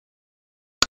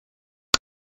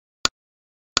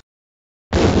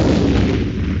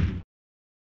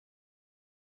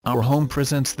Our home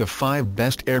presents the 5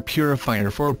 best air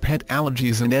purifier for pet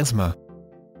allergies and asthma.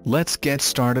 Let's get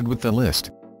started with the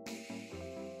list.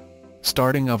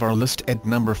 Starting of our list at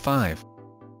number 5.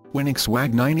 Winix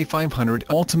WAG 9500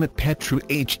 Ultimate Pet True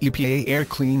HEPA Air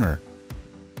Cleaner.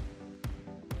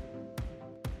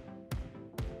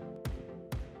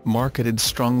 Marketed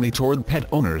strongly toward pet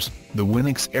owners, the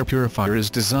Winix air purifier is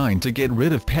designed to get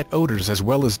rid of pet odors as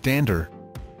well as dander.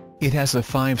 It has a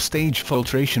 5-stage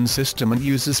filtration system and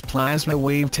uses plasma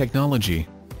wave technology.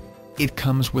 It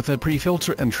comes with a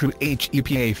pre-filter and true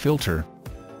HEPA filter.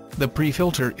 The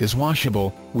pre-filter is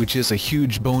washable, which is a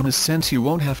huge bonus since you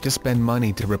won't have to spend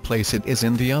money to replace it as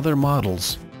in the other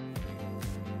models.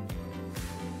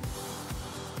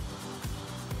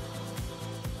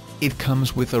 It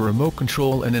comes with a remote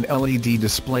control and an LED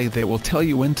display that will tell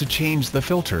you when to change the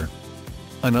filter.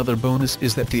 Another bonus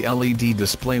is that the LED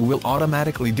display will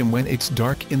automatically dim when it's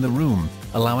dark in the room,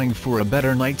 allowing for a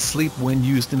better night's sleep when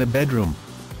used in a bedroom.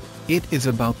 It is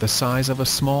about the size of a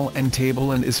small end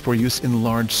table and is for use in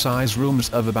large size rooms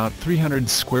of about 300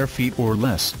 square feet or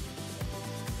less.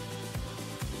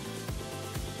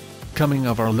 Coming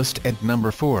of our list at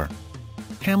number 4.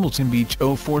 Hamilton Beach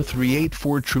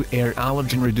 04384 True Air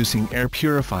Allergen Reducing Air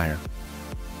Purifier.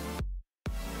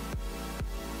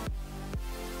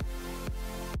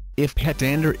 If pet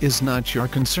dander is not your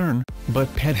concern,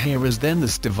 but pet hair is, then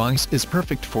this device is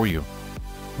perfect for you.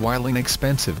 While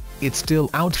inexpensive, it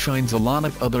still outshines a lot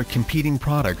of other competing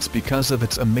products because of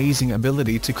its amazing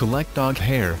ability to collect dog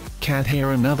hair, cat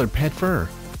hair and other pet fur.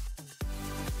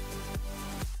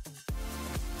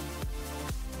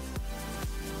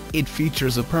 It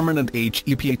features a permanent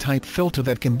HEPA-type filter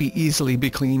that can be easily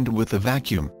be cleaned with a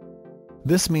vacuum.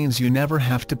 This means you never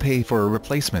have to pay for a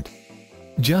replacement.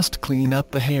 Just clean up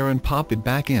the hair and pop it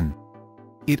back in.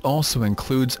 It also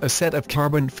includes a set of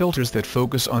carbon filters that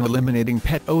focus on eliminating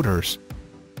pet odors.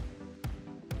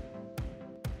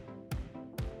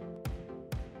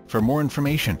 For more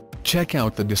information, check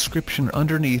out the description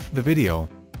underneath the video.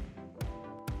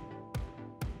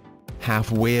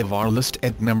 Halfway of our list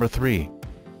at number 3.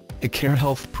 Acare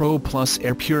Health Pro Plus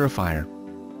Air Purifier.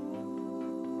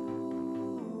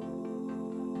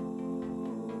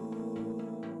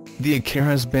 The Acare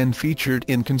has been featured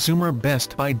in Consumer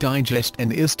Best Buy Digest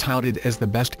and is touted as the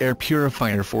best air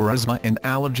purifier for asthma and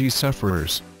allergy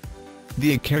sufferers.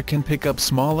 The Acare can pick up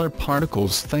smaller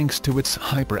particles thanks to its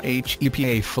hyper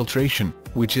HEPA filtration,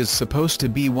 which is supposed to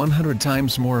be 100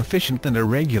 times more efficient than a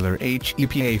regular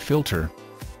HEPA filter.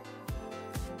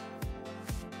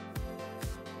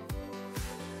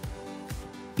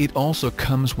 It also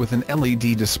comes with an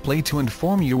LED display to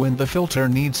inform you when the filter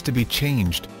needs to be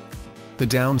changed. The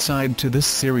downside to this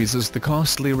series is the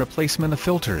costly replacement of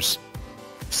filters.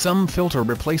 Some filter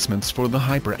replacements for the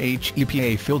Hyper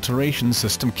HEPA filtration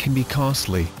system can be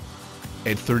costly.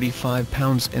 At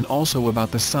 £35 and also about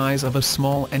the size of a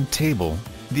small end table,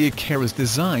 the Acare is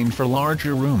designed for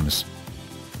larger rooms.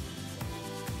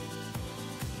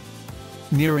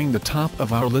 Nearing the top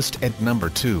of our list at number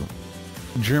 2.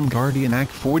 Germ Guardian AC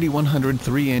 4100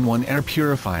 3-in-1 Air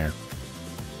Purifier.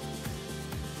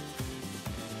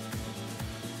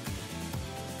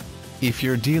 If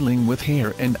you're dealing with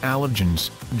hair and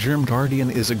allergens, Germ Guardian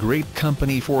is a great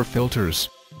company for filters.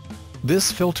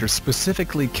 This filter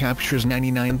specifically captures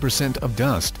 99% of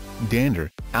dust,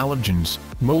 dander, allergens,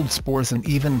 mold spores and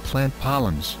even plant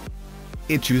pollens.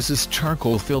 It uses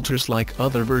charcoal filters like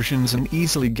other versions and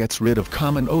easily gets rid of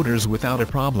common odors without a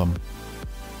problem.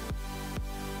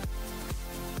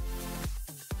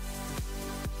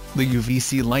 The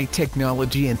UVC light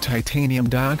technology and titanium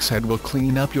dioxide will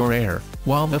clean up your air,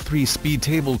 while the 3-speed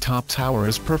tabletop tower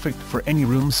is perfect for any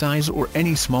room size or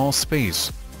any small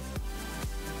space.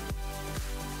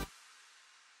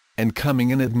 And coming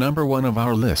in at number 1 of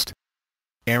our list.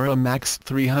 Era Max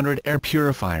 300 Air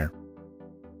Purifier.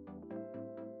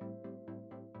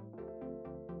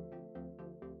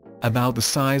 About the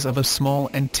size of a small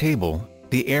end table,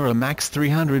 the Era Max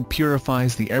 300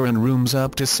 purifies the air in rooms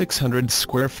up to 600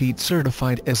 square feet,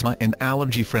 certified asthma and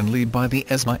allergy friendly by the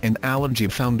Asthma and Allergy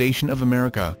Foundation of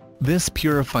America. This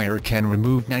purifier can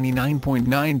remove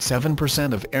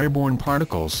 99.97% of airborne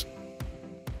particles.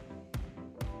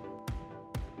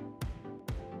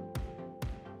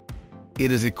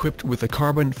 It is equipped with a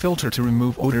carbon filter to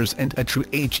remove odors and a true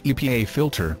HEPA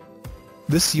filter.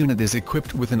 This unit is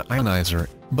equipped with an ionizer,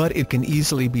 but it can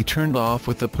easily be turned off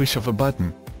with the push of a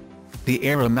button. The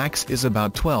Era Max is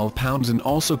about £12 and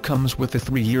also comes with a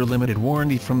 3-year limited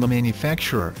warranty from the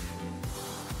manufacturer.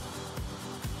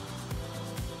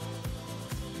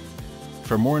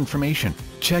 For more information,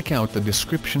 check out the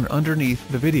description underneath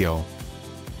the video.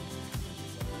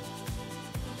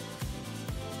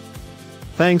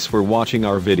 Thanks for watching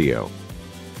our video.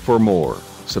 For more,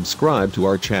 subscribe to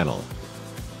our channel.